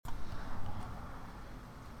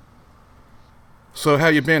So how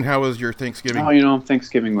you been? How was your Thanksgiving? Oh,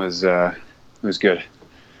 Thanksgiving was good. It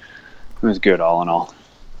was good all in all.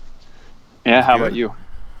 It Yeah, was how about good. you?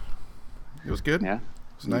 It was good. Yeah. It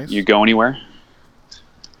was nice. You go anywhere?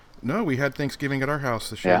 No, we had Thanksgiving at our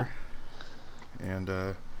house this Yeah. year, and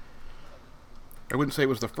I wouldn't say it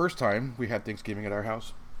was the first time we had Thanksgiving at our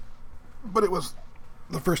house, but it was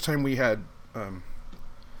the first time we had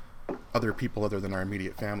other people other than our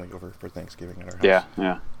immediate family over for Thanksgiving at our house.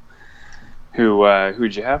 Yeah.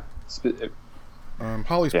 Who'd you have?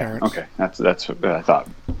 Holly's Yeah. parents. Okay. That's what I thought.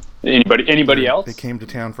 Anybody else? They came to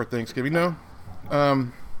town for Thanksgiving. No,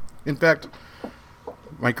 in fact,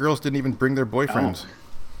 my girls didn't even bring their boyfriends.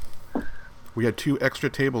 Oh. We had 2 extra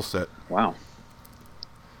tables set. Wow.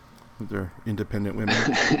 They're independent women.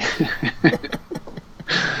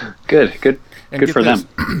 Good for this,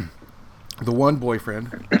 them. The one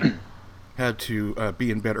boyfriend had to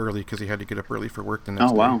be in bed early because he had to get up early for work the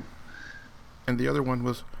next day. Oh, wow. And the other one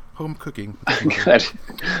was home cooking. Good.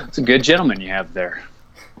 It's a good gentleman you have there.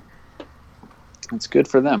 It's good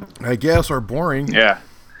for them. I guess, or boring. Yeah.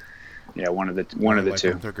 Yeah, one of the two.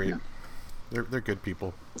 Them. They're great. Yeah. They're good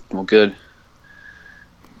people. Well, good.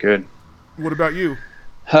 What about you?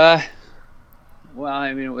 Well,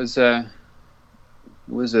 I mean, it was a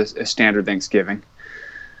standard Thanksgiving.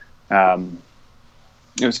 It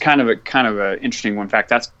was kind of a interesting one. In fact,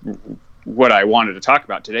 that's what I wanted to talk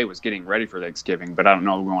about today, was getting ready for Thanksgiving. But I don't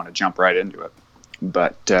know if we want to jump right into it.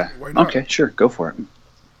 But why not? Okay, sure, go for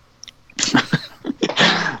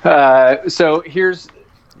it. So here's.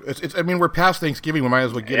 I mean, we're past Thanksgiving. We might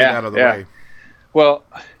as well get it out of the way. Well,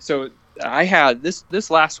 so I had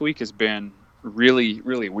this last week has been really,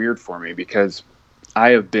 really weird for me because I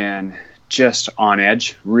have been just on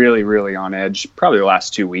edge, really, really on edge, probably the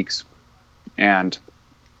last 2 weeks. And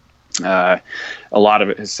a lot of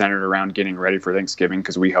it has centered around getting ready for Thanksgiving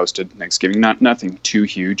because we hosted Thanksgiving, nothing too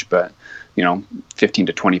huge, but 15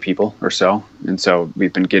 to 20 people or so. And so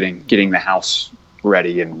we've been getting the house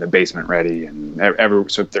ready and the basement ready, and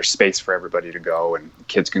so there's space for everybody to go and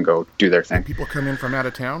kids can go do their thing. Did people come in from out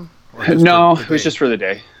of town? No, it was just for the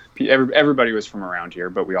day. Everybody was from around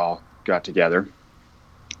here, but we all got together.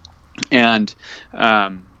 And,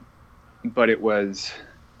 but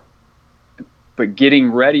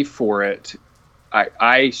getting ready for it,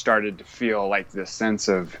 I started to feel like this sense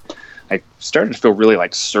of, I started to feel really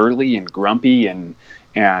like surly and grumpy and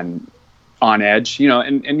on edge,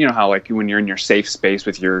 and you know how like when you're in your safe space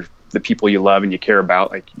with the people you love and you care about,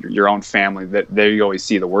 like your own family, that they always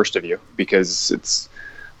see the worst of you because it's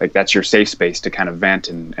like that's your safe space to kind of vent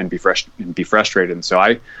and be frustrated. And so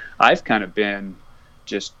I've kind of been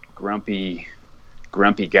just grumpy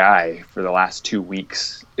guy for the last 2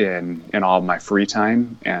 weeks in all of my free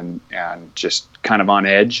time and just kind of on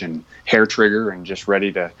edge and hair trigger and just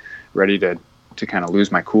ready to kind of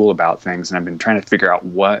lose my cool about things. And I've been trying to figure out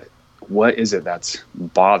what is it that's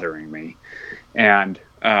bothering me. And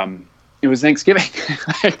it was Thanksgiving.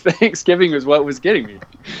 Thanksgiving was what was getting me.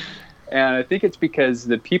 And I think it's because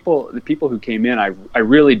the people who came in, I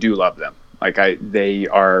really do love them. Like they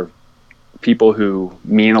are people who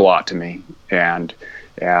mean a lot to me, and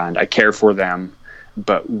I care for them,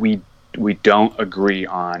 but we don't agree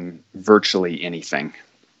on virtually anything.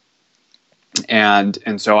 And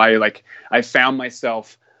so I found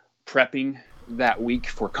myself prepping that week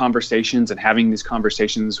for conversations and having these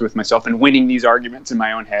conversations with myself and winning these arguments in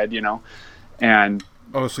my own head, and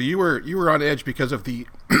so you were on edge because of the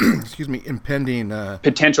impending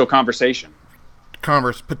potential conversation.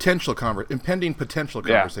 Impending potential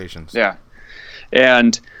conversations. Yeah.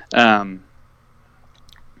 And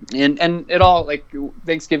it all, like,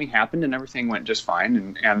 Thanksgiving happened and everything went just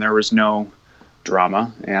fine, and there was no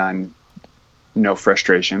drama and no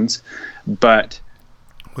frustrations, but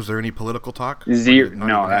was there any political talk? Zero.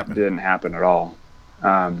 No, that didn't happen at all.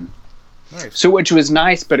 Nice. So, which was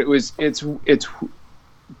nice, but it's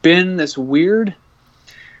been this weird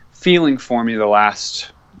feeling for me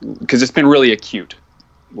because it's been really acute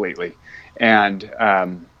lately, and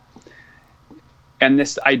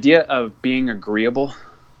this idea of being agreeable,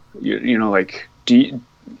 like,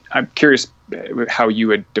 I'm curious how you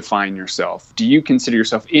would define yourself. Do you consider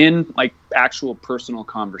yourself in like actual personal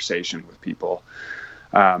conversation with people?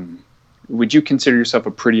 Would you consider yourself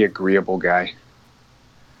a pretty agreeable guy?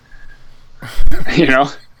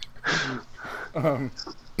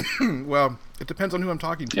 Well, it depends on who I'm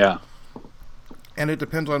talking to. Yeah. And it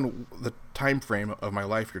depends on the time frame of my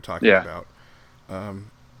life you're talking about.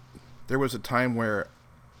 There was a time where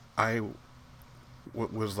I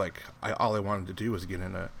was like, all I wanted to do was get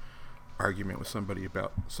in a argument with somebody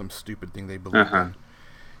about some stupid thing they believed in.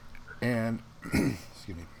 And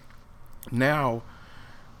excuse me. now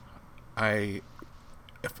I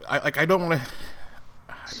don't want to.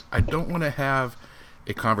 I don't want to have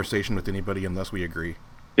a conversation with anybody unless we agree.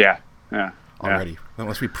 Yeah. Already,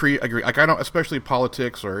 unless we pre-agree. Like I don't, especially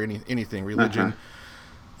politics or anything, religion,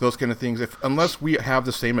 those kind of things. Unless we have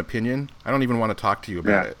the same opinion, I don't even want to talk to you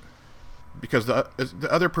about it, because the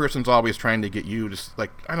other person's always trying to get you to,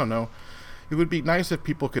 like, I don't know. It would be nice if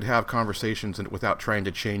people could have conversations without trying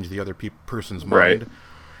to change the other person's mind,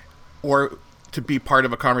 or to be part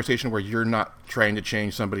of a conversation where you're not trying to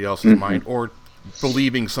change somebody else's mind, or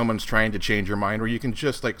believing someone's trying to change your mind, where you can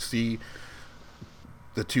just like see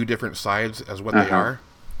the two different sides as what they are,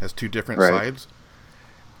 as two different sides.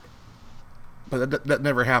 But that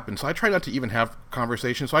never happens. So I try not to even have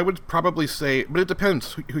conversations. So I would probably say, but it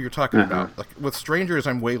depends who you're talking about. Like with strangers,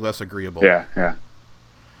 I'm way less agreeable. Yeah.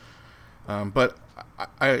 But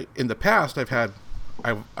I in the past, I've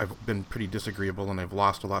been pretty disagreeable, and I've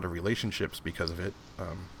lost a lot of relationships because of it.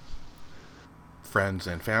 Friends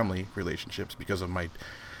and family relationships because of my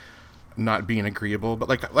not being agreeable.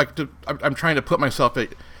 But I'm trying to put myself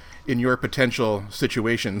in your potential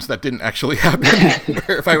situations that didn't actually happen.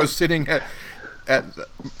 Where if I was sitting at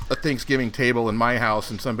a Thanksgiving table in my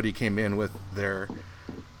house and somebody came in with their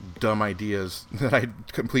dumb ideas that I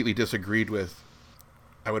completely disagreed with,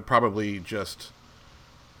 I would probably just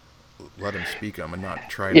let them speak them and not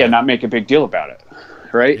try to... not make a big deal about it,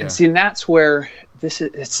 right? Yeah. And see, and that's where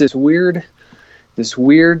it's this weird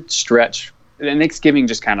stretch. And Thanksgiving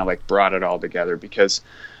just kind of like brought it all together, because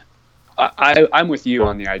I'm with you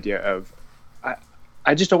on the idea of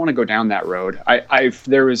I just don't want to go down that road.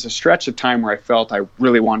 There was a stretch of time where I felt I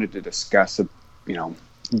really wanted to discuss,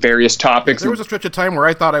 various topics. There was a stretch of time where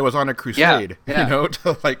I thought I was on a crusade, yeah.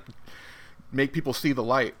 To like make people see the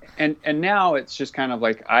light. And now it's just kind of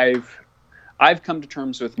like I've come to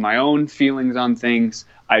terms with my own feelings on things.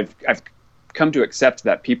 I've come to accept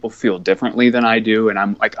that people feel differently than I do, and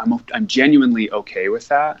I'm genuinely okay with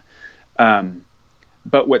that.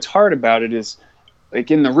 But what's hard about it is, like,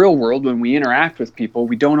 in the real world, when we interact with people,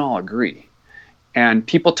 we don't all agree. And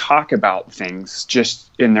people talk about things just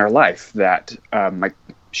in their life that, like,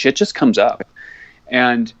 shit just comes up.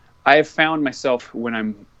 And I have found myself, when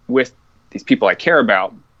I'm with these people I care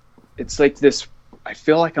about, it's like this, I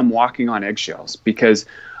feel like I'm walking on eggshells, because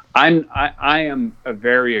I am a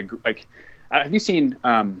very, like, have you seen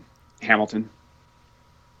Hamilton?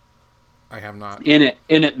 I have not. In it,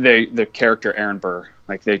 the character Aaron Burr,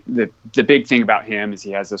 like the big thing about him is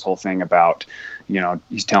he has this whole thing about,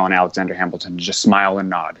 he's telling Alexander Hamilton to just smile and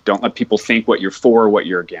nod. Don't let people think what you're for or what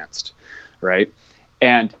you're against, right?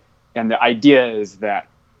 And the idea is that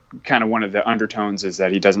kind of one of the undertones is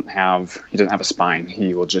that he doesn't have a spine.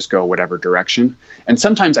 He will just go whatever direction. And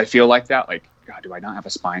sometimes I feel like that, like, God, do I not have a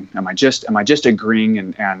spine? Am I just agreeing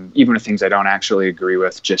and even with things I don't actually agree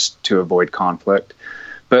with, just to avoid conflict?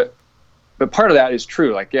 But part of that is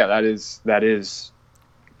true. Like, yeah, that is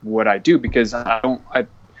what I do, because I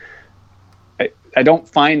don't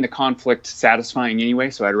find the conflict satisfying anyway,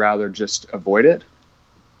 so I'd rather just avoid it.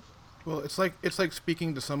 Well, it's like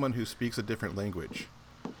speaking to someone who speaks a different language,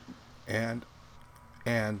 and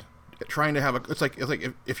trying to have it's like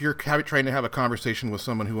if you're trying to have a conversation with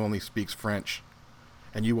someone who only speaks French,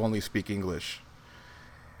 and you only speak English.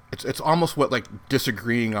 It's almost what like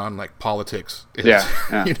disagreeing on like politics is. Yeah.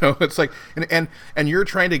 It's like and you're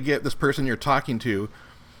trying to get this person you're talking to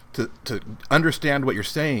understand what you're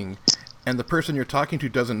saying, and the person you're talking to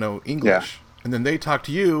doesn't know English. And then they talk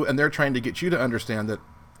to you and they're trying to get you to understand that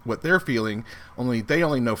what they're feeling, they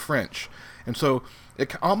only know French. And so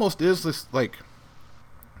it almost is this, like,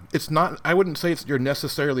 it's not, I wouldn't say you're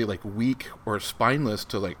necessarily like weak or spineless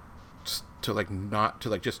to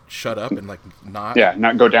just shut up and like not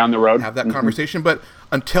go down the road, have that conversation, but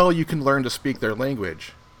until you can learn to speak their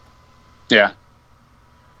language. Yeah.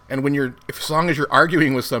 And as long as you're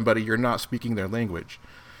arguing with somebody, you're not speaking their language.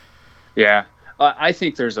 Yeah. I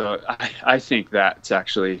think I think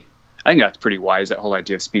that's pretty wise, that whole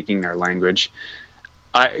idea of speaking their language.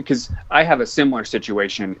 Because I have a similar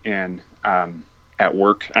situation at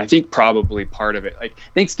work. I think probably part of it, like,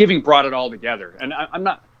 Thanksgiving brought it all together. And I'm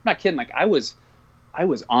not kidding. Like, I was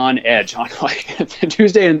on edge on, like,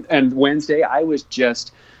 Tuesday and Wednesday. I was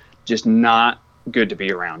just not good to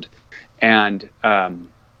be around. And part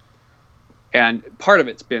of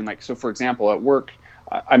it's been like, so for example, at work,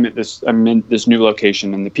 I'm in this new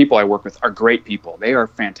location, and the people I work with are great people. They are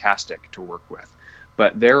fantastic to work with,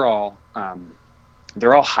 but they're all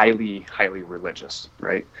highly, highly religious.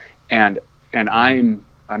 Right. And I'm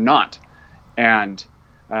not. And,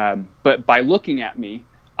 but by looking at me,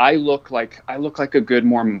 I look like a good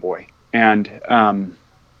Mormon boy. And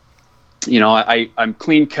I'm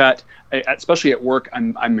clean cut, especially at work.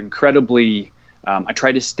 I'm incredibly, I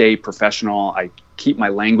try to stay professional. I keep my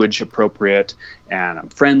language appropriate, and I'm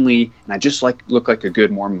friendly, and I just look like a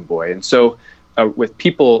good Mormon boy. And so with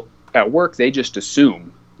people at work, they just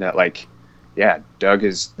assume that Doug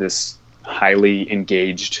is this highly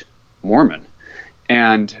engaged Mormon.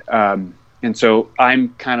 And so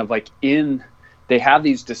I'm kind of they have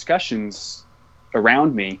these discussions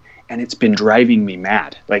around me, and it's been driving me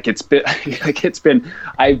mad. I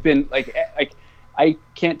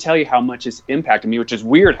can't tell you how much it's impacted me, which is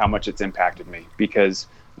weird how much it's impacted me, because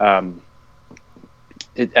I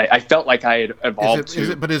felt like I had evolved.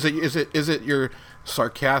 Is it your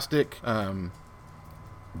sarcastic,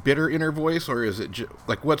 bitter inner voice, or is it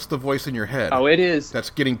what's the voice in your head? Oh, it is. That's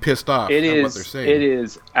getting pissed off at what they're saying. It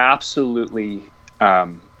is absolutely.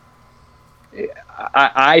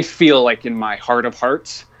 I feel like in my heart of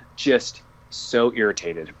hearts, just so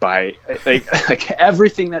irritated by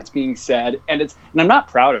everything that's being said, and I'm not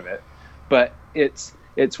proud of it, but it's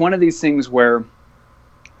one of these things where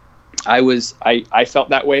I felt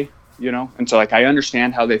that way, and so I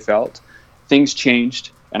understand how they felt. Things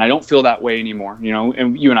changed, and I don't feel that way anymore,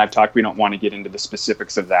 and you and I've talked, we don't want to get into the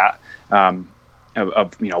specifics of that,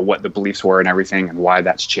 of what the beliefs were and everything and why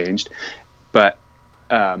that's changed. But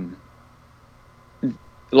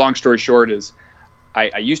long story short is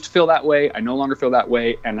I used to feel that way. I no longer feel that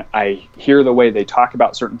way. And I hear the way they talk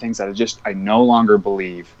about certain things that I no longer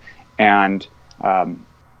believe. And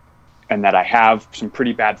that I have some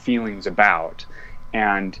pretty bad feelings about.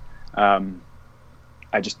 And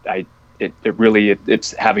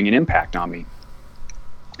it's having an impact on me.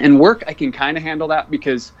 And work, I can kind of handle that,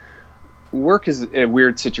 because work is a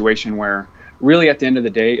weird situation where really at the end of the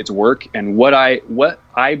day, it's work. And what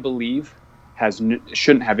I believe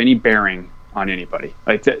shouldn't have any bearing on anybody.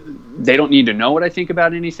 They don't need to know what I think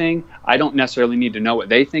about anything. I don't necessarily need to know what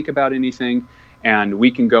they think about anything. And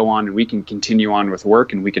we can go on and we can continue on with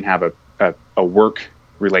work, and we can have a work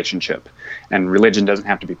relationship. And religion doesn't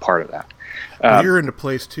have to be part of that. You're in a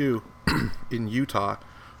place too, in Utah,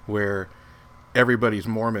 where everybody's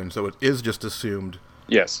Mormon, so it is just assumed.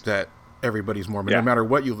 Yes. That everybody's Mormon, no matter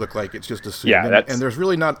what you look like. It's just assumed. Yeah, and there's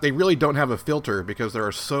really not. They really don't have a filter, because there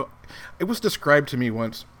are so. It was described to me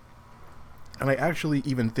once, and I actually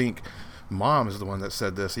even think Mom is the one that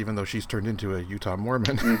said this, even though she's turned into a Utah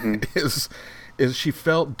Mormon. Mm-hmm. is she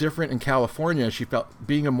felt different in California. She felt,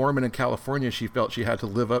 being a Mormon in California, she felt she had to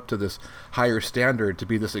live up to this higher standard to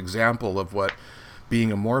be this example of what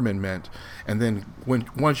being a Mormon meant. And then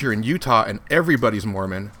once you're in Utah and everybody's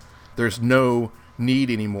Mormon, there's no need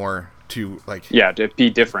anymore to be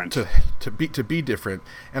different, to be different.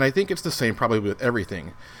 And I think it's the same probably with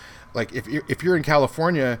everything. If you're in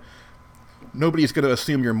California, nobody's going to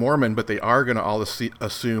assume you're Mormon, but they are going to all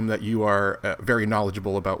assume that you are very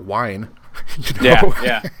knowledgeable about wine.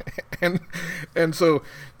 Yeah. and so,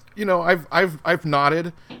 I've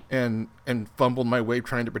nodded and fumbled my way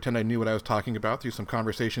trying to pretend I knew what I was talking about through some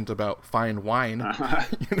conversations about fine wine.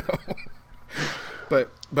 But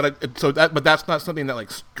that's not something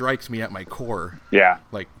that strikes me at my core. Yeah.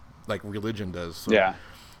 Like religion does. So yeah.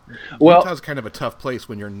 Well, Utah's kind of a tough place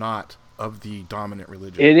when you're not of the dominant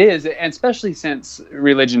religion. It is, and especially since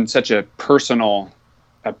religion is such a personal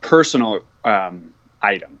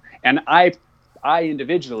item. And I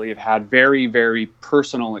individually have had very, very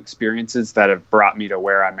personal experiences that have brought me to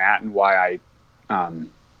where I'm at, and why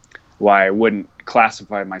I wouldn't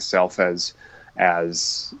classify myself as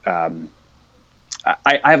I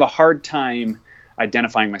have a hard time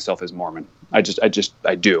identifying myself as Mormon. I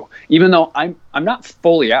do, even though I'm not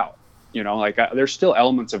fully out. There's still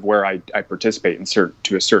elements of where I participate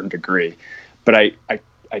to a certain degree, but I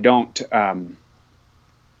don't.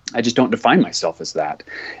 I just don't define myself as that,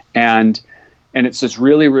 and it's this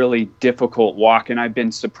really, really difficult walk. And I've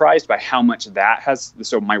been surprised by how much that has.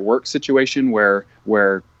 So my work situation, where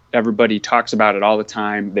everybody talks about it all the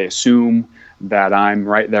time, they assume that I'm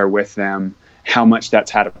right there with them. How much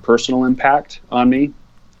that's had a personal impact on me,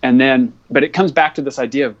 but it comes back to this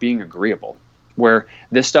idea of being agreeable, where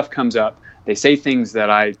this stuff comes up. They say things that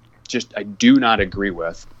I do not agree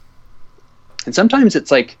with. And sometimes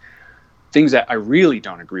it's things that I really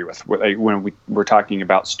don't agree with. When we're talking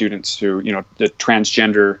about students who, the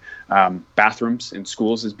transgender bathrooms in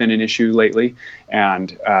schools has been an issue lately.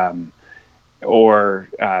 And,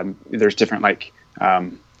 there's different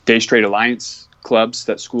Gay Straight Alliance clubs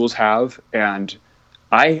that schools have. And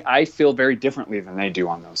I feel very differently than they do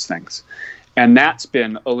on those things. And that's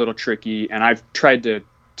been a little tricky. And I've tried to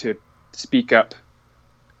speak up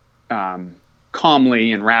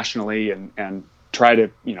calmly and rationally and try to,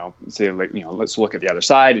 say, like, let's look at the other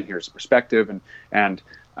side, and here's the perspective,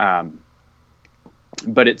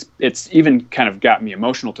 but it's even kind of got me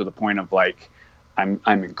emotional to the point of like, I'm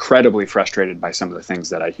incredibly frustrated by some of the things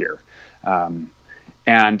that I hear.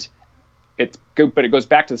 And but it goes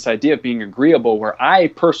back to this idea of being agreeable, where I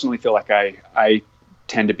personally feel like I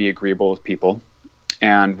tend to be agreeable with people.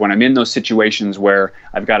 And when I'm in those situations where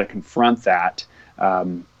I've got to confront that,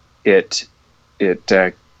 it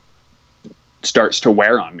starts to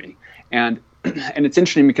wear on me. And it's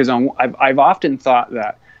interesting because I've often thought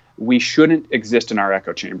that we shouldn't exist in our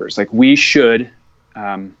echo chambers. Like, we should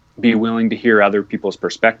be willing to hear other people's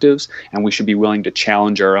perspectives, and we should be willing to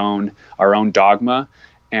challenge our own dogma.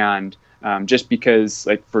 And just because,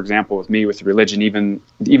 like, for example, with me with religion, even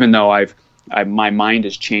though my mind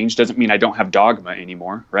has changed, doesn't mean I don't have dogma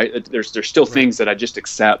anymore, right? There's still things that I just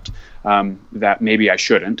accept that maybe I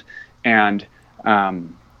shouldn't, and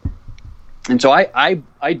so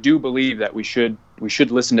I do believe that we should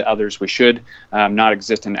listen to others. We should not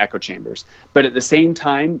exist in echo chambers. But at the same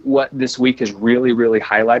time, what this week has really, really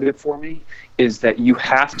highlighted for me is that you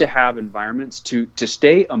have to have environments to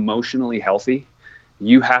stay emotionally healthy.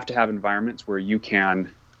 You have to have environments where you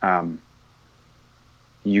can have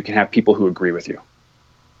people who agree with you.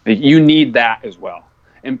 You need that as well.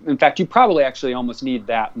 And in fact, you probably actually almost need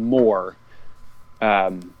that more,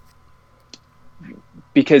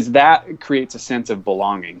 because that creates a sense of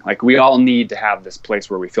belonging. Like, we all need to have this place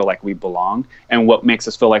where we feel like we belong. And what makes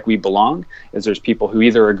us feel like we belong is there's people who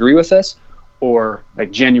either agree with us or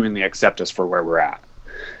like genuinely accept us for where we're at.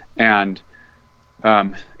 And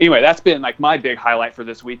anyway, that's been like my big highlight for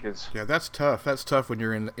this week. That's tough. That's tough when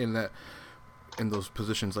you're in those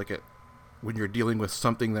positions, like when you're dealing with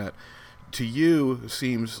something that to you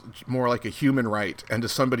seems more like a human right, and to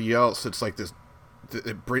somebody else it's like this.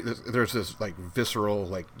 There's this like visceral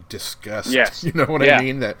like disgust. Yes. You know what I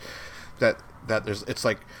mean? That there's, it's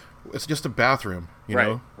like, it's just a bathroom, you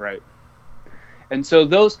know? Right. And so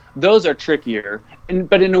those are trickier,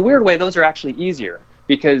 but in a weird way, those are actually easier,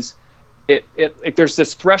 because there's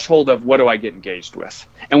this threshold of what do I get engaged with,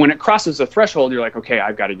 and when it crosses the threshold, you're like, okay,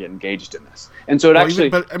 I've got to get engaged in this. And so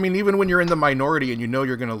even when you're in the minority and you know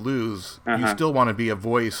you're going to lose, you still want to be a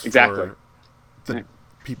voice for the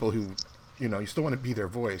people who. You still want to be their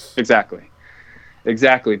voice. Exactly.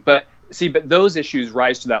 But those issues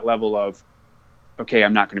rise to that level of, okay,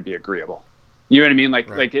 I'm not going to be agreeable. You know what I mean? Like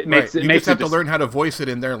it makes it. You just have to learn how to voice it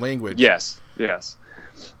in their language. Yes.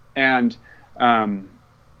 And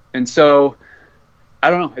so I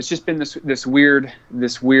don't know. It's just been this weird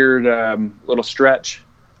little stretch.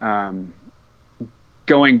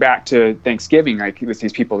 Going back to Thanksgiving, like with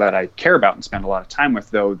these people that I care about and spend a lot of time with,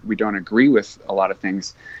 though we don't agree with a lot of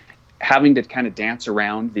things. Having to kind of dance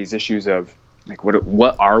around these issues of like,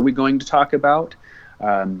 what are we going to talk about?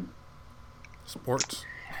 Sports.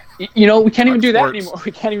 We can't even do that anymore.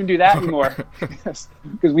 We can't even do that anymore because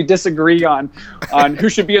we disagree on who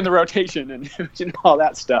should be in the rotation and all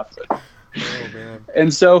that stuff. Oh man.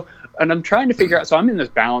 And I'm trying to figure out. So I'm in this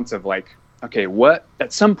balance of like, okay, what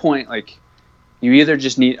at some point, like, you either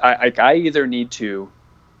just need. I either need to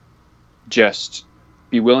just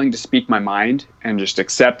be willing to speak my mind and just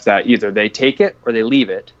accept that either they take it or they leave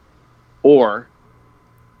it, or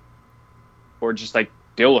just like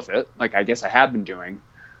deal with it, like I guess I have been doing.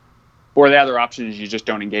 Or the other option is you just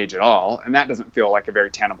don't engage at all, and that doesn't feel like a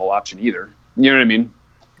very tenable option either. You know what I mean?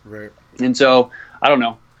 Right. And so I don't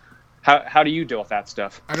know. How do you deal with that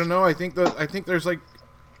stuff? I don't know. I think there's like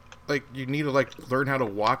you need to like learn how to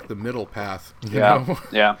walk the middle path. You know?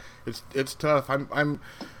 Yeah. It's tough.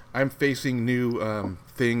 I'm facing new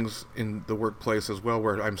things in the workplace as well,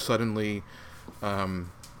 where I'm suddenly in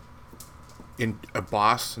a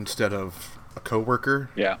boss instead of a coworker.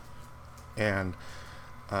 Yeah. And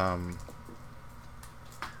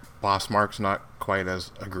boss Mark's not quite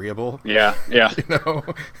as agreeable. Yeah.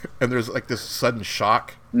 And there's like this sudden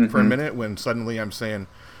shock for a minute when suddenly I'm saying,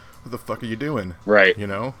 "What the fuck are you doing?" Right.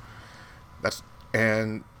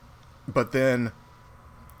 But then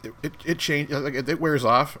it changed. Like it wears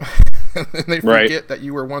off, and they forget that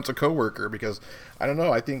you were once a coworker, because I don't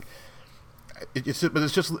know. I think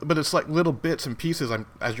it's like little bits and pieces.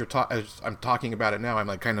 As I'm talking about it now, I'm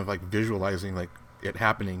like kind of like visualizing like it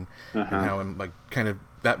happening, and how I'm like kind of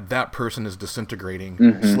that person is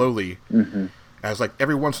disintegrating slowly. As like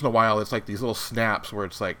every once in a while, it's like these little snaps where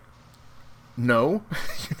it's like, no,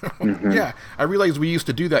 yeah, I realize we used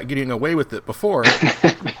to do that, getting away with it before,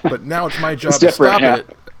 but now it's my job to stop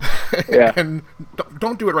it. And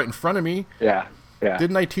don't do it right in front of me. Yeah.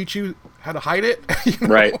 Didn't I teach you how to hide it?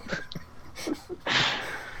 Right.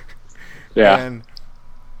 Yeah.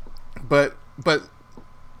 But but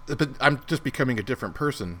I'm just becoming a different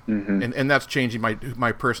person, and that's changing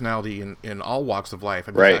my personality in all walks of life.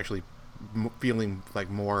 I'm just actually feeling like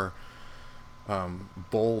more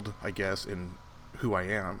bold, I guess, in who I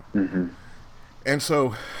am. And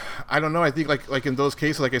so, I don't know. I think like in those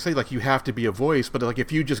cases, like I say, like you have to be a voice, but like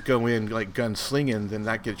if you just go in like gun slinging, then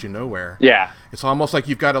that gets you nowhere. Yeah, it's almost like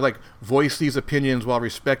you've got to like voice these opinions while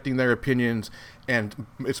respecting their opinions, and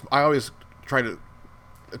I always try to.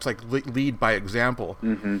 It's like lead by example.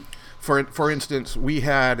 For instance, we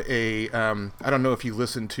had a I don't know if you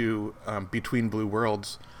listened to Between Blue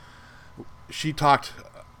Worlds. She talked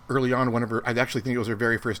early on. Whenever I actually think it was her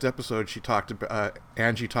very first episode, she talked about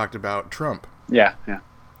Angie talked about Trump. Yeah.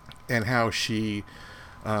 And how she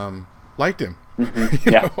liked him. You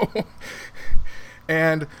know?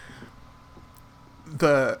 And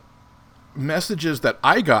the messages that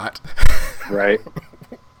I got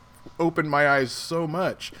opened my eyes so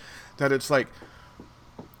much that it's like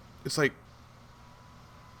it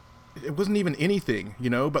wasn't even anything,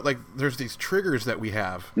 but like there's these triggers that we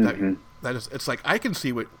have that is, it's like I can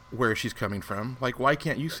see where she's coming from. Like, why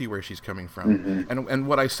can't you see where she's coming from? And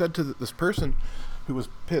what I said to this person who was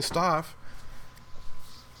pissed off,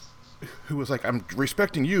 who was like, I'm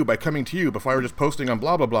respecting you by coming to you before I were just posting on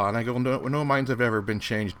blah blah blah, and I go, no minds have ever been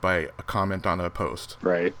changed by a comment on a post.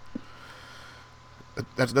 Right.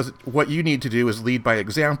 What you need to do is lead by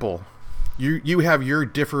example. You have your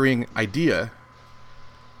differing idea,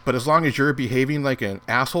 but as long as you're behaving like an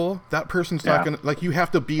asshole, that person's not gonna, like, you have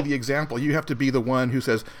to be the example. You have to be the one who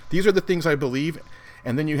says, these are the things I believe,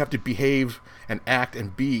 and then you have to behave and act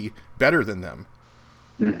and be better than them.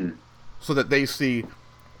 So that they see,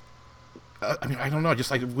 I mean, I don't know, just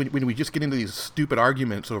like when we just get into these stupid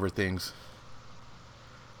arguments over things.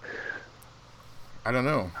 I don't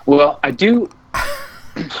know. Well, I do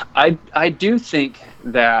think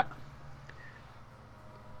that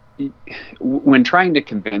when trying to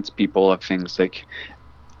convince people of things, like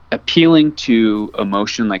appealing to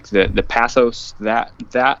emotion, like the pathos, that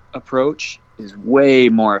approach is way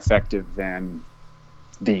more effective than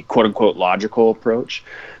the quote unquote logical approach,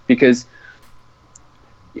 because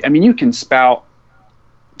I mean, you can spout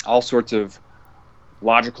all sorts of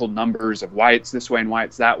logical numbers of why it's this way and why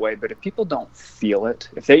it's that way, but if people don't feel it,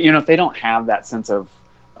 if they don't have that sense of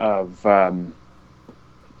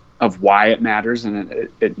why it matters, and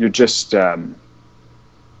you're just I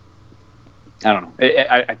don't know.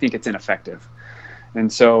 I think it's ineffective,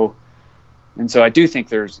 and so I do think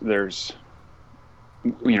there's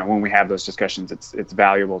when we have those discussions, it's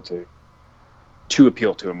valuable to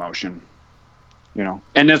appeal to emotion, and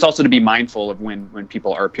it's also to be mindful of when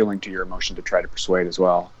people are appealing to your emotion to try to persuade as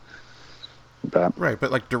well. But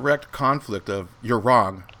like direct conflict of you're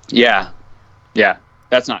wrong. Yeah.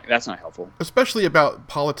 That's not helpful. Especially about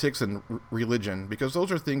politics and religion, because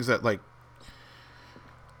those are things that, like,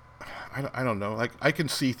 I don't know. Like, I can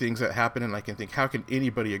see things that happen and I can think, how can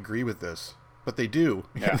anybody agree with this? But they do.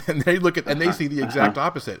 Yeah. And they look at and they see the exact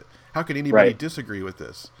opposite. How can anybody disagree with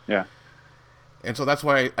this? Yeah. And so that's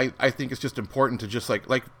why I think it's just important to just like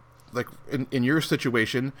in your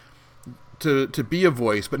situation to be a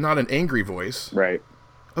voice, but not an angry voice. Right.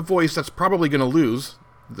 A voice that's probably going to lose.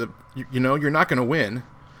 You're not going to win,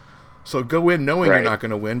 so go in knowing you're not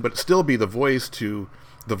going to win, but still be the voice to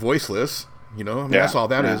the voiceless. I mean, that's all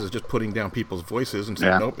that is just putting down people's voices and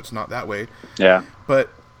saying, nope, it's not that way. Yeah. But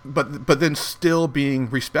then still being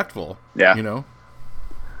respectful. Yeah.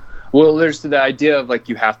 Well, there's the idea of, like,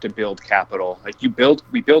 you have to build capital. Like, we build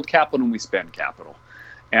capital and we spend capital,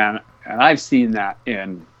 and I've seen that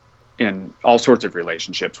in all sorts of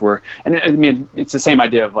relationships where, and I mean, it's the same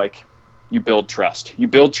idea of, like, you build trust,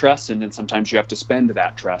 and then sometimes you have to spend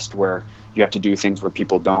that trust where you have to do things where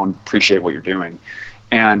people don't appreciate what you're doing.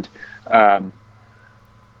 And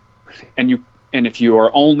if you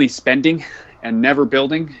are only spending and never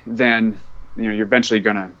building, then you're eventually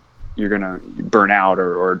gonna burn out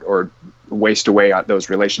or waste away at those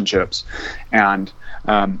relationships. And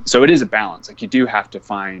so it is a balance. Like, you do have to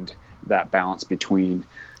find that balance between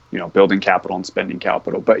building capital and spending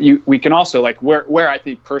capital. But we can also, like, where I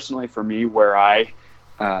think personally for me, where I,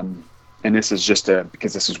 and this is just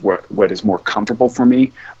because this is what is more comfortable for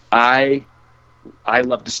me, I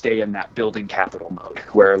love to stay in that building capital mode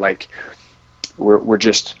where, like, we're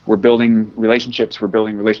building relationships,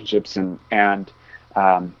 and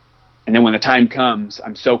then when the time comes,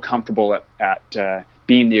 I'm so comfortable at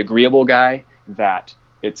being the agreeable guy that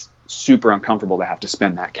it's super uncomfortable to have to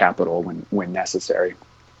spend that capital when necessary.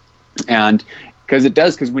 And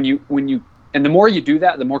because when you and the more you do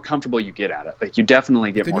that, the more comfortable you get at it. Like you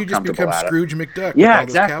definitely get then more you just comfortable become at Scrooge it. McDuck. Yeah, with all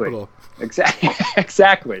exactly. This capital.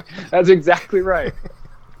 Exactly. That's exactly right.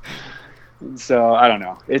 So I don't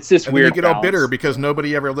know. It's this and weird. Then you get balance. all bitter because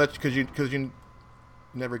nobody ever lets because you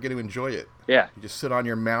never get to enjoy it. Yeah. You just sit on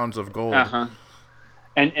your mounds of gold. Uh-huh.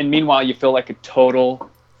 And meanwhile, you feel like a total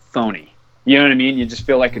phony. You know what I mean? You just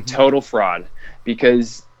feel like a total fraud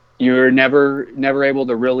because you're never able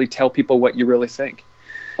to really tell people what you really think.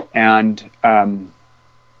 And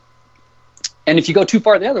if you go too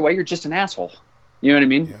far the other way, you're just an asshole. You know what I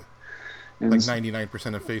mean? Yeah. And like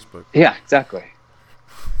 99% of Facebook. Yeah, exactly.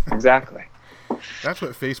 Exactly. That's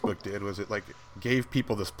what Facebook did. Was it like gave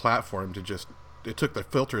people this platform to just it took the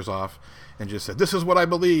filters off and just said, "This is what I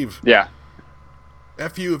believe." Yeah.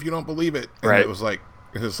 F you if you don't believe it. And right. It was like,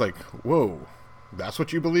 whoa, that's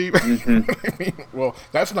what you believe? Mm-hmm. I mean, well,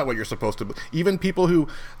 that's not what you're supposed to believe. Even people who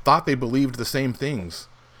thought they believed the same things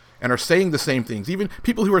and are saying the same things, even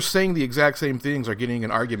people who are saying the exact same things are getting in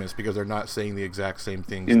arguments because they're not saying the exact same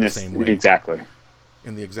things the same way. Exactly.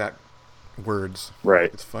 In the exact words.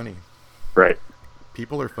 Right. It's funny. Right.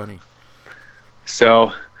 People are funny.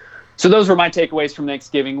 So those were my takeaways from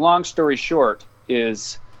Thanksgiving. Long story short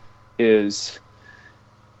is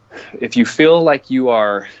if you feel like you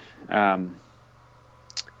are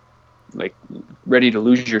like ready to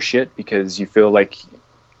lose your shit because you feel like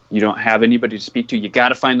you don't have anybody to speak to, you got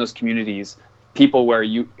to find those communities, people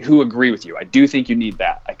who agree with you. I do think you need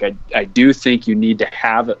that. Like I do think you need to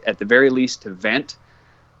have, at the very least, to vent,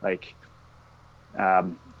 like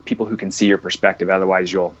people who can see your perspective.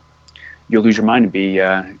 Otherwise you'll lose your mind and be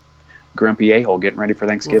grumpy a-hole getting ready for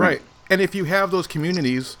Thanksgiving. Well, right. And if you have those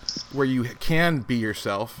communities where you can be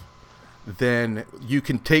yourself, then you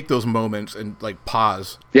can take those moments and like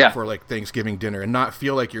pause for like Thanksgiving dinner and not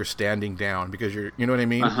feel like you're standing down because you know what I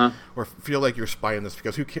mean? Uh-huh. Or feel like you're spineless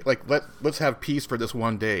because let's have peace for this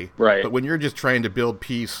one day. Right. But when you're just trying to build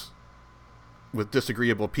peace with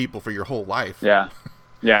disagreeable people for your whole life. Yeah.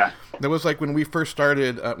 Yeah. That was like when we first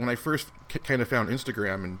started, when I first kind of found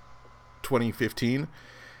Instagram in 2015.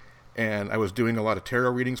 And I was doing a lot of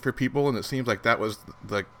tarot readings for people, and it seems like that was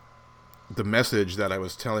the message that I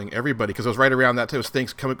was telling everybody, because it was right around that time. It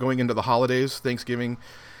was going into the holidays, Thanksgiving,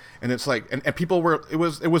 and it's like, and people were, it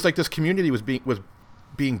was like this community was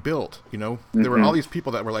being built. You know, there were all these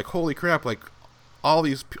people that were like, holy crap, like all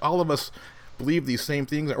of us believe these same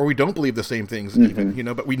things, or we don't believe the same things, even, you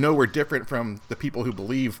know, but we know we're different from the people who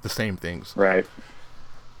believe the same things. Right.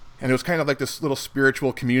 And it was kind of like this little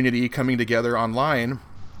spiritual community coming together online.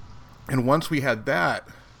 And once we had that,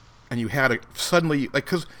 and you had suddenly, like,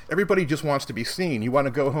 because everybody just wants to be seen. You want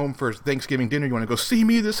to go home for Thanksgiving dinner. You want to go, see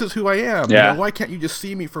me, this is who I am. Yeah. You know, why can't you just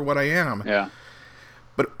see me for what I am? Yeah.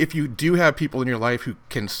 But if you do have people in your life who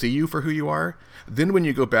can see you for who you are, then when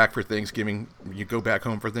you go back for Thanksgiving, you go back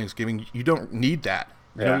home for Thanksgiving, you don't need that.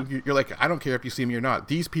 You know, you're like, I don't care if you see me or not.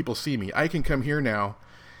 These people see me. I can come here now,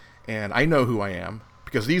 and I know who I am,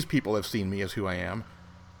 because these people have seen me as who I am.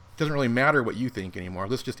 It doesn't really matter what you think anymore.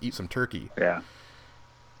 Let's just eat some turkey. Yeah.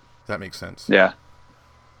 That makes sense. Yeah.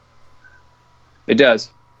 It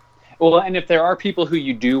does. Well, and if there are people who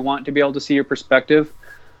you do want to be able to see your perspective,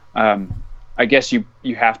 I guess you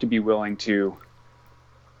have to be willing to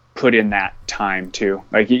put in that time too.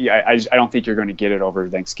 Like, I don't think you're going to get it over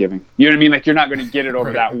Thanksgiving. You know what I mean? Like, you're not going to get it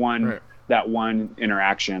over that one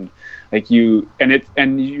interaction. Like you're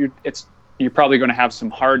probably going to have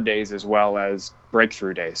some hard days as well as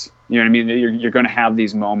breakthrough days. You know what I mean? You're going to have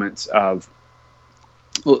these moments of,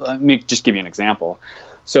 well, let me just give you an example.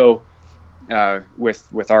 So,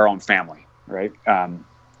 with our own family, right?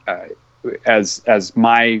 As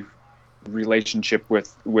my relationship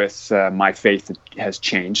with my faith has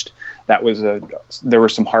changed, there were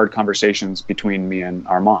some hard conversations between me and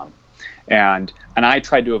our mom, and I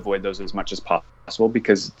tried to avoid those as much as possible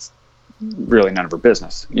because it's really none of her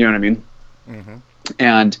business. You know what I mean? Mm-hmm.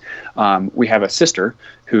 And we have a sister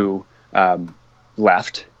who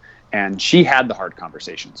left. And she had the hard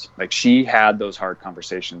conversations. Like, she had those hard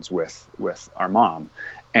conversations with our mom,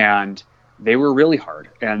 and they were really hard.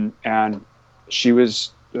 And she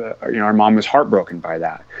was, our mom was heartbroken by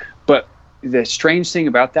that. But the strange thing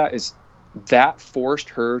about that is that forced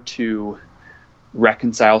her to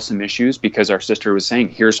reconcile some issues, because our sister was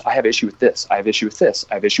saying, I have issue with this, I have issue with this,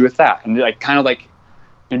 I have issue with that. And like, kind of like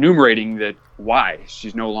enumerating that why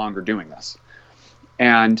she's no longer doing this.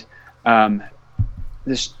 And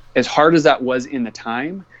this, as hard as that was in the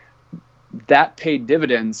time, that paid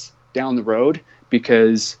dividends down the road,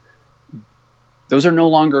 because those are no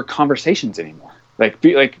longer conversations anymore.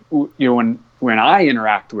 When I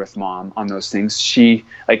interact with mom on those things, she,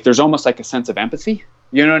 like, there's almost like a sense of empathy.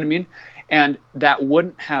 You know what I mean? And that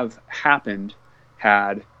wouldn't have happened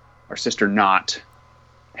had our sister not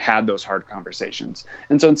had those hard conversations.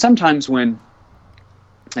 And so sometimes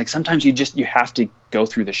sometimes you have to go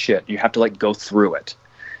through the shit. You have to like go through it.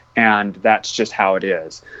 And that's just how it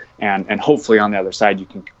is. And hopefully on the other side, you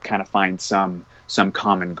can kind of find some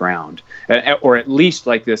common ground, or at least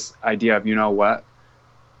like this idea of, you know what,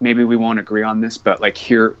 maybe we won't agree on this, but like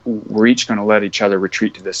here, we're each going to let each other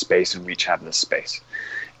retreat to this space, and we each have this space.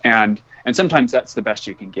 And sometimes that's the best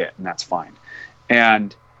you can get, and that's fine.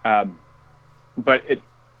 And, but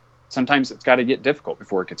sometimes it's got to get difficult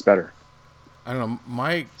before it gets better. I don't know.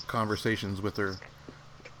 My conversations with her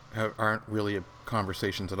aren't really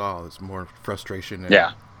conversations at all. It's more frustration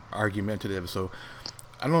and argumentative. So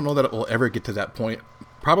I don't know that it will ever get to that point,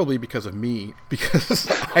 probably because of me,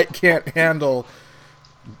 because I can't handle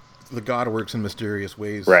the God works in mysterious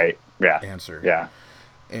ways answer. Yeah.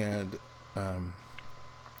 And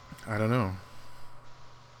I don't know.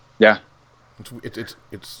 Yeah.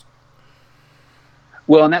 It's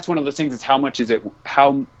well, and that's one of those things, is how much is it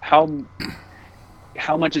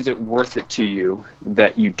worth it to you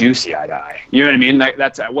that you do see eye to eye? You know what I mean? Like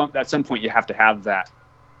that's at some point you have to have that.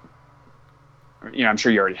 You know, I'm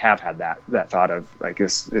sure you already have had that thought of like,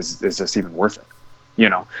 is this even worth it? You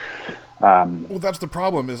know. Well, that's the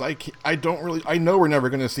problem. Is I know we're never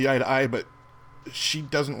going to see eye to eye, but she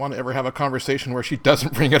doesn't want to ever have a conversation where she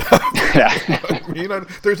doesn't bring it up. Yeah. You know,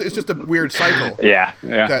 it's just a weird cycle. Yeah.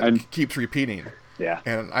 That keeps repeating. Yeah.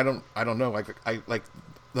 And I don't know. Like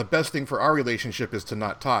the best thing for our relationship is to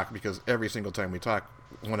not talk, because every single time we talk,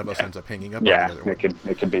 one of us ends up hanging up on the other one.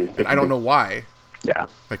 It could be. And I don't know why. Yeah.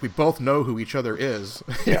 Like we both know who each other is.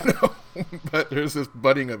 Yeah. You know? But there's this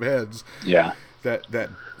butting of heads. Yeah. That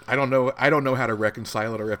I don't know how to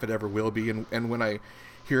reconcile it, or if it ever will be. And when I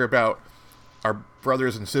hear about our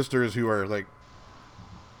brothers and sisters who are like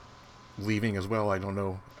leaving as well, I don't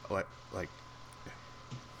know like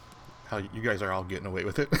how you guys are all getting away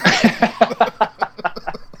with it.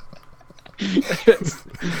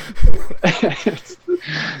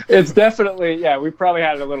 It's definitely, we probably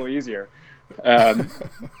had it a little easier.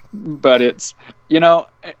 But it's, you know,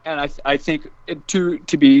 and I think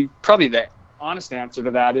to be probably the honest answer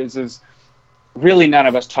to that is really none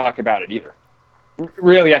of us talk about it either.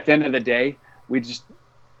 Really, at the end of the day,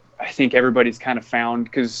 I think everybody's kind of found,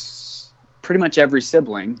 because pretty much every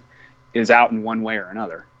sibling is out in one way or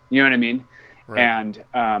another. You know what I mean? Right. And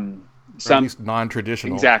some, at least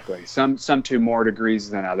non-traditional. Exactly. Some to more degrees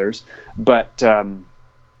than others, but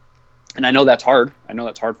and I know that's hard. I know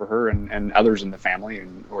that's hard for her and others in the family,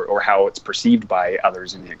 or how it's perceived by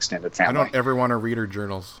others in the extended family. I don't ever want to read her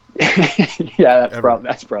journals. Yeah,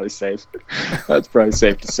 that's probably safe. That's probably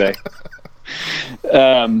safe to say.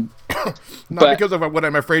 Not because of what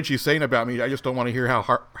I'm afraid she's saying about me. I just don't want to hear how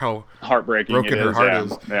heartbreaking broken her heart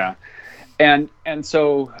is. Yeah, and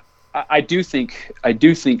so I do think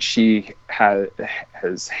she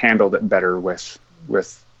has handled it better with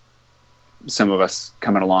some of us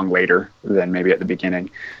coming along later than maybe at the beginning.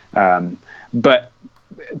 But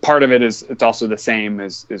part of it is, it's also the same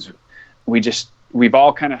as we've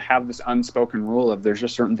all kind of have this unspoken rule of there's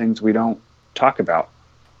just certain things we don't talk about.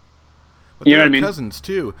 But you know what I mean? Cousins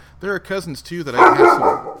too. There are cousins too that I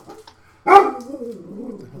have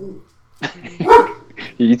some.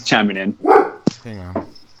 He's chiming in. Hang on.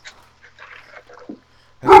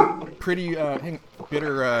 Had pretty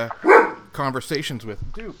bitter conversations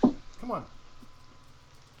with Duke. Come on.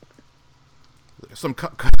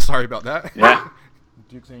 Sorry about that. Yeah.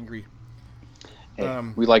 Duke's angry. Hey,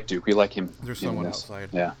 we like Duke. We like him. There's someone outside.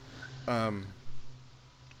 Yeah.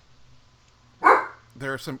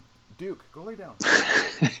 There are some. Duke, go lay down.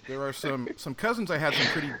 There are some cousins I had some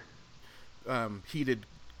pretty heated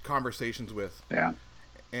conversations with. Yeah.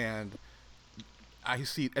 And I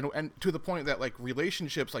see, and to the point that like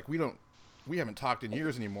relationships, like we haven't talked in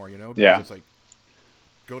years anymore, you know? Because yeah. It's like,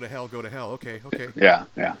 go to hell. Okay. Yeah.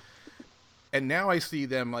 And now I see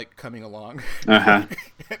them like coming along, and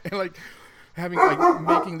like having like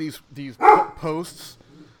making these posts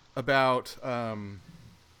about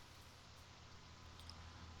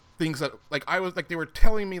things that like I was like they were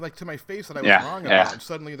telling me like to my face that I was wrong about, and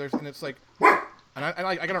suddenly and it's like, and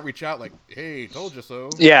I gotta reach out like, hey, told you so.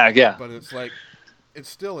 Yeah. But it's like,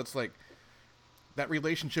 it's like that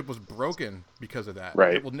relationship was broken because of that.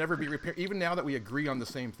 Right. It will never be repaired, even now that we agree on the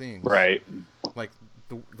same things. Right. Like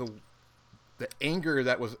the anger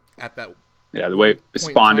that was at that. Yeah, the way it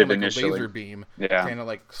responded like initially. A laser beam. Yeah. Kind of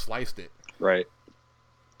like sliced it. Right.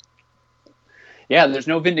 Yeah, there's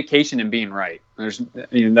no vindication in being right.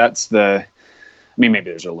 That's maybe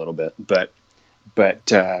there's a little bit, but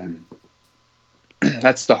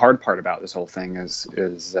that's the hard part about this whole thing is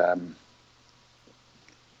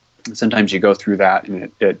sometimes you go through that and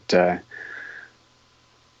it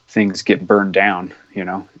things get burned down,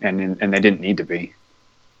 and they didn't need to be.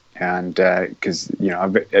 And because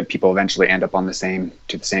people eventually end up on the same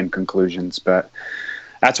conclusions, but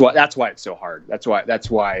that's why it's so hard. That's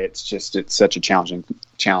why it's such a challenging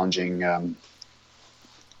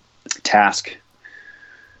task,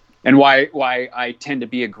 and why I tend to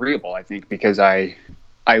be agreeable. I think because I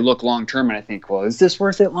look long term and I think, well, is this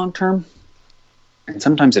worth it long term? And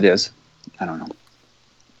sometimes it is. I don't know.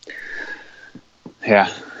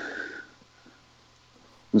 Yeah,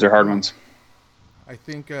 those are hard ones. I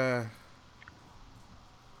think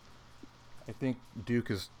Duke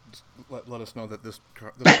has let us know that this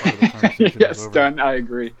part of the conversation yes, is over. Done. I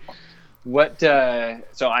agree. What?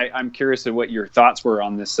 So I'm curious of what your thoughts were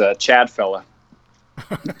on this Chad fella.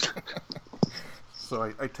 So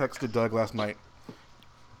I texted Doug last night.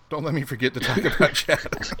 Don't let me forget to talk about Chad.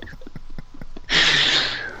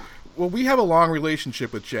 Well, we have a long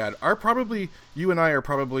relationship with Chad. You and I are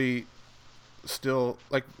probably still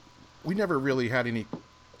like. We never really had any.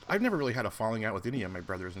 I've never really had a falling out with any of my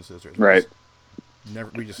brothers and sisters. Right.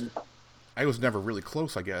 I was never really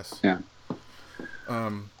close, I guess. Yeah.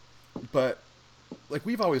 But like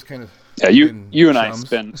we've always kind of. Yeah, you and I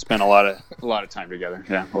spent a lot of time together.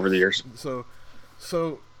 Yeah, over the years. So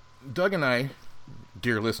Doug and I,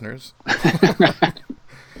 dear listeners,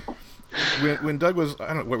 when Doug was, I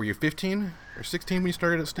don't know, what were you, 15 or 16 when you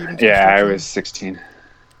started at Stevens? Yeah, I was 16.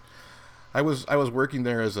 I was working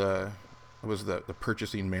there I was the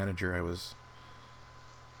purchasing manager. I was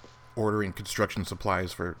ordering construction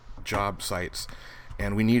supplies for job sites,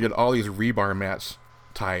 and we needed all these rebar mats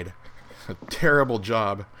tied. A terrible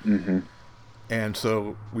job. Mm-hmm. And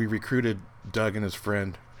so we recruited Doug and his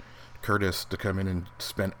friend Curtis to come in and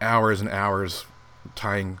spend hours and hours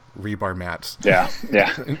tying rebar mats. Yeah.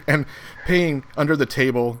 and paying under the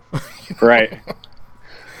table. Right.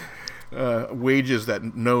 Wages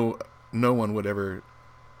that no one would ever,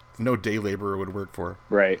 no day laborer would work for.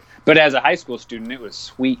 Right. But as a high school student, it was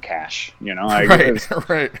sweet cash,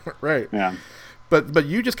 Right. Yeah. But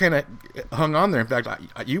you just kind of hung on there. In fact,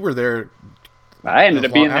 you were there. I ended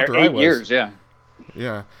up being there 8 years, yeah.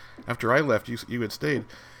 Yeah. After I left, you had stayed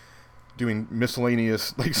doing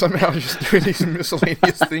miscellaneous, like somehow just doing these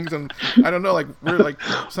miscellaneous things. And I don't know, like we're like,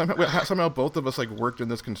 somehow both of us like worked in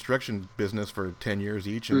this construction business for 10 years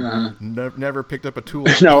each and never picked up a tool.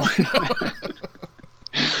 No.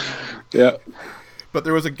 Yeah. But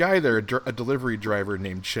there was a guy there, a delivery driver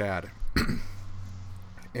named Chad.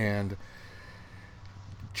 And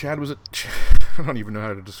Chad was I don't even know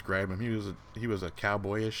how to describe him. He was a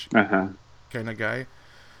cowboyish kind of guy,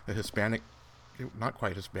 a Hispanic, not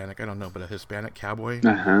quite Hispanic, I don't know, but a Hispanic cowboy.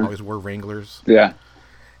 Always wore Wranglers. Yeah.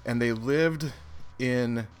 And they lived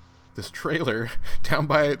in this trailer down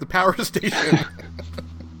by the power station.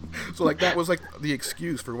 So like that was like the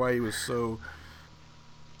excuse for why he was so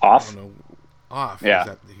off. I don't know, off. Yeah.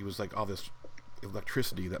 That he was like all this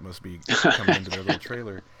electricity that must be coming into their little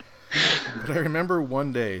trailer. But I remember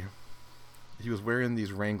one day he was wearing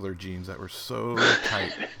these Wrangler jeans that were so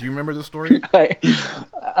tight. Do you remember the story?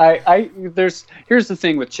 Here's the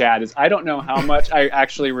thing with Chad is I don't know how much I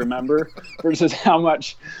actually remember versus how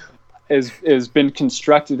much has been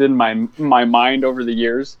constructed in my mind over the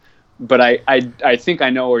years. But I think I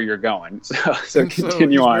know where you're going. So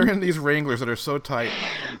continue on. He's wearing these Wranglers that are so tight,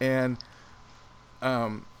 and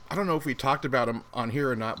I don't know if we talked about him on here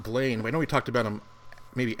or not. Blaine, I know we talked about him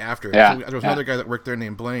maybe after. Yeah. So there was another guy that worked there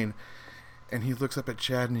named Blaine, and he looks up at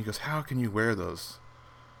Chad and he goes, "How can you wear those?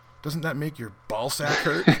 Doesn't that make your ball sack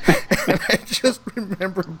hurt?" And I just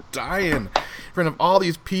remember dying in front of all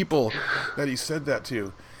these people that he said that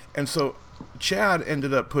to. And so Chad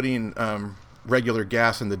ended up putting regular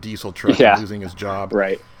gas in the diesel truck and losing his job.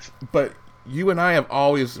 Right. But you and I have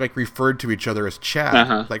always like referred to each other as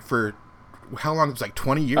Chad, like for how long? It's like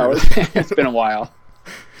 20 years. Oh, it's been a while.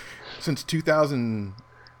 Since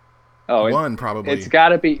 2001, probably. It's got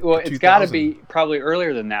to be. Well, it's got to be probably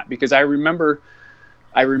earlier than that because I remember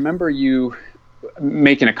you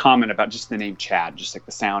making a comment about just the name Chad, just like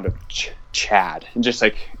the sound of Chad, and just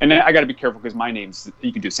like, and I got to be careful because my name's,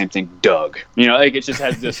 you can do the same thing, Doug. Like it just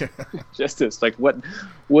has this, just this, like what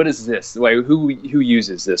is this? Like who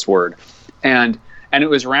uses this word? And it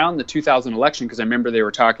was around the 2000 election because I remember they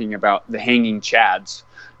were talking about the hanging Chads.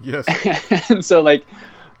 Yes. And so like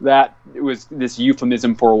that, it was this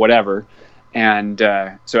euphemism for whatever, and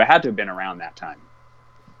so it had to have been around that time.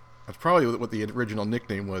 That's probably what the original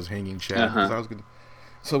nickname was, Hanging Chad.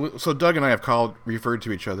 So Doug and I have referred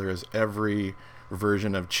to each other as every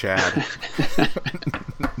version of Chad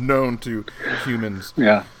known to humans.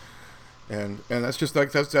 Yeah. And that's just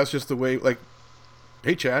like that's just the way, like,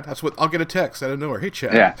 hey Chad, I'll get a text out of nowhere. Hey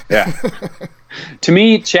Chad. Yeah. To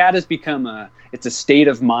me, Chad has become it's a state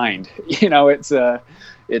of mind. It's the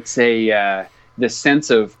sense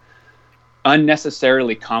of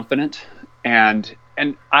unnecessarily confident, and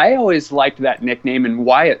I always liked that nickname and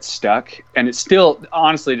why it stuck, and it still,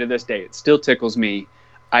 honestly, to this day, it still tickles me.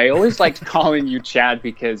 I always liked calling you Chad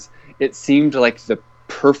because it seemed like the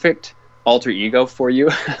perfect alter ego for you.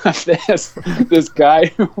 this guy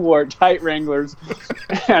who wore tight Wranglers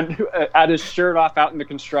and had his shirt off out in the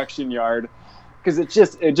construction yard, because it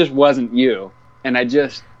just wasn't you. And I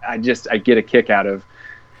get a kick out of,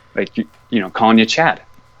 like, calling you Chad.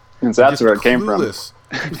 And so that's where it came from.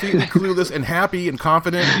 Completely clueless and happy and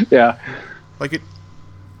confident. Yeah. Like it.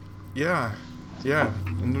 Yeah.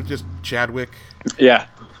 And just Chadwick. Yeah.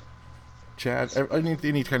 Chad.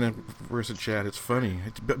 Any kind of verse of Chad. It's funny.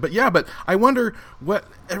 But I wonder what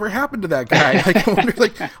ever happened to that guy. Like, I wonder,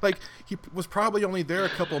 like he was probably only there a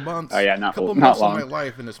couple months. Oh yeah, not long. Of my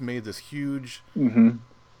life, and it's made this huge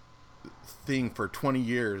thing for 20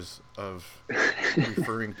 years of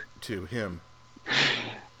referring to him.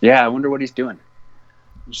 Yeah, I wonder what he's doing.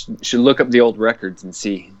 Should look up the old records and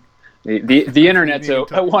see. The internet's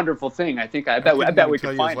a wonderful thing. I bet we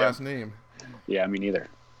could find his last name. Yeah, me neither.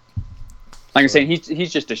 Like I'm saying,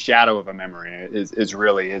 he's just a shadow of a memory. Is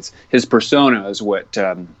really his persona is what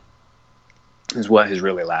has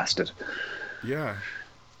really lasted. Yeah.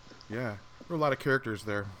 There were a lot of characters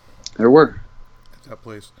there. There were. At that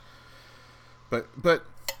place. But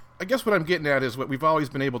I guess what I'm getting at is what we've always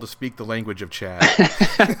been able to speak the language of Chad.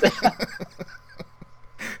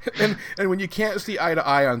 and when you can't see eye to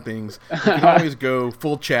eye on things, you can always go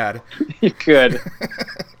full Chad. You could.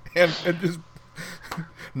 and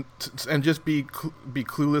just be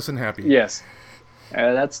clueless and happy. Yes.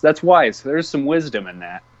 That's wise. There's some wisdom in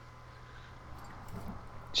that.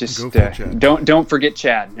 Just don't forget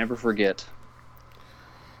Chad. Never forget.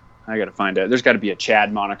 I got to find out. There's got to be a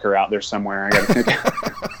Chad moniker out there somewhere. I got to think.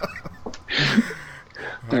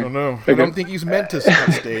 I don't know. I don't think he's meant to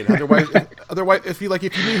stay. Otherwise, if you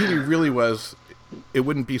knew who he really was, it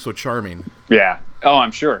wouldn't be so charming. Yeah. Oh,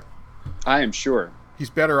 I'm sure. I am sure. He's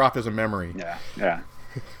better off as a memory. Yeah.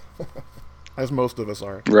 As most of us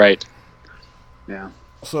are. Right. Yeah.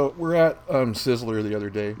 So we're at Sizzler the other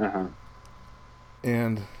day,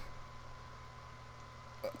 and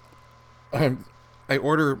I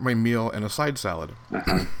order my meal and a side salad,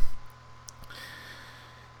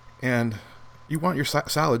 and you want your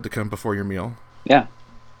salad to come before your meal. Yeah.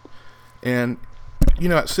 And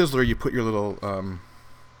at Sizzler you put your little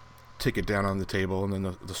ticket down on the table, and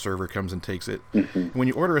then the server comes and takes it. When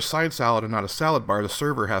you order a side salad and not a salad bar, the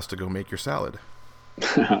server has to go make your salad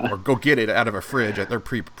or go get it out of a fridge. They're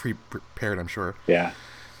pre-prepared, I'm sure. Yeah.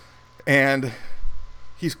 And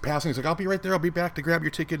he's passing. He's like, I'll be right there. I'll be back to grab your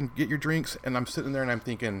ticket and get your drinks. And I'm sitting there and I'm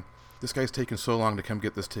thinking, this guy's taking so long to come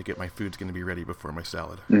get this ticket. My food's going to be ready before my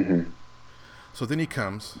salad. So then he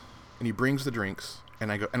comes and he brings the drinks,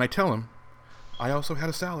 and I tell him, I also had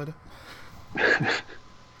a salad.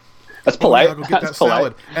 That's polite. I'll go get that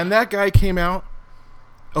salad. And that guy came out.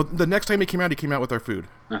 Oh, the next time he came out with our food.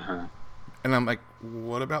 And I'm like,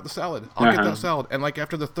 what about the salad? I'll get that salad. And like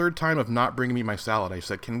after the third time of not bringing me my salad, I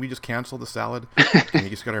said, can we just cancel the salad? Can we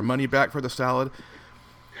just get our money back for the salad?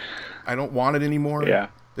 I don't want it anymore. Yeah.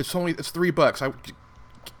 It's $3.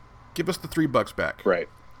 Give us the $3 back. Right.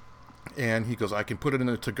 And he goes, I can put it in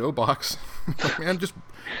a to-go box. Man,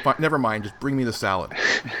 never mind. Just bring me the salad.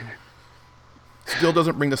 Still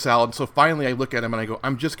doesn't bring the salad. So finally I look at him and I go,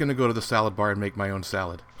 I'm just going to go to the salad bar and make my own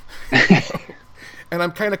salad. And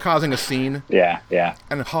I'm kind of causing a scene. Yeah.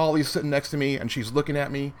 And Holly's sitting next to me, and she's looking at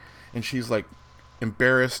me, and she's like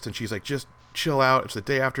embarrassed, and she's like, just chill out. It's the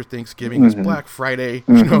day after Thanksgiving. It's Black Friday.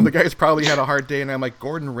 The guy's probably had a hard day. And I'm like,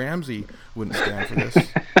 Gordon Ramsay wouldn't stand for this.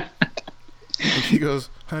 And she goes,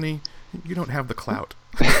 honey, you don't have the clout.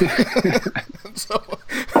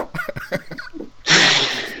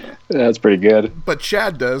 That's pretty good. But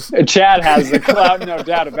Chad does. Chad has the clout, no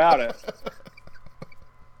doubt about it.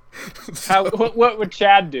 What would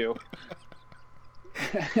Chad do?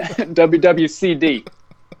 WWCD.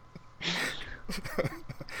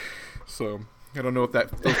 So I don't know if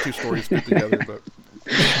those two stories fit together, but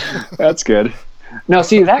that's good. Now,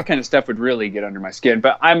 see, that kind of stuff would really get under my skin.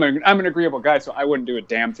 But I'm an agreeable guy, so I wouldn't do a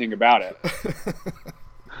damn thing about it.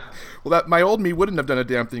 Well, my old me wouldn't have done a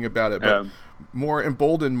damn thing about it, but more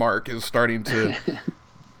emboldened Mark is starting to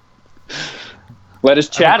let us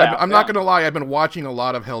chat out. I'm not going to lie. I've been watching a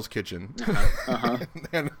lot of Hell's Kitchen,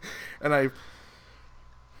 and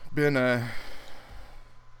been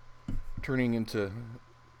turning into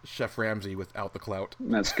Chef Ramsay without the clout.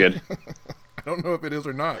 That's good. I don't know if it is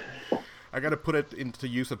or not. I got to put it into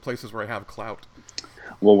use at places where I have clout.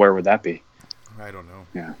 Well, where would that be? I don't know.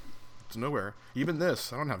 Yeah. It's nowhere. Even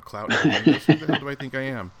this, I don't have clout. Who the hell do I think I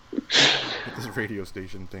am? With this radio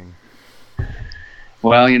station thing.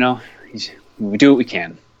 Well, we do what we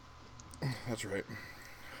can. That's right.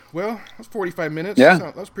 Well, that's 45 minutes.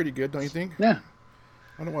 Yeah. That's pretty good, don't you think? Yeah.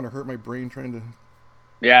 I don't want to hurt my brain trying to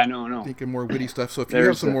no. think of more witty stuff. So if you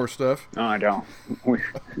have some more stuff. No, I don't.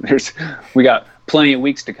 We got plenty of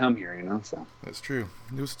weeks to come here, so. That's true.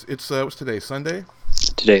 What's today, Sunday?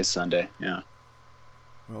 Today is Sunday, yeah.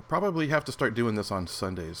 Well, probably have to start doing this on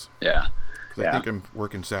Sundays. Yeah. Because I think I'm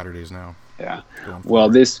working Saturdays now. Yeah. Well,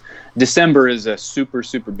 this December is a super,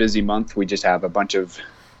 super busy month. We just have a bunch of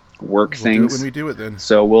work things. Do it when we do it then.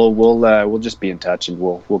 So we'll just be in touch and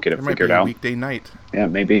we'll get it figured out. Weekday night. Yeah,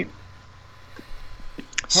 maybe.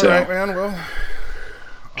 All right, man. Well.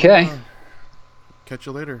 Okay. Catch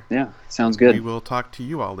you later. Yeah, sounds good. We will talk to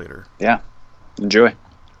you all later. Yeah. Enjoy.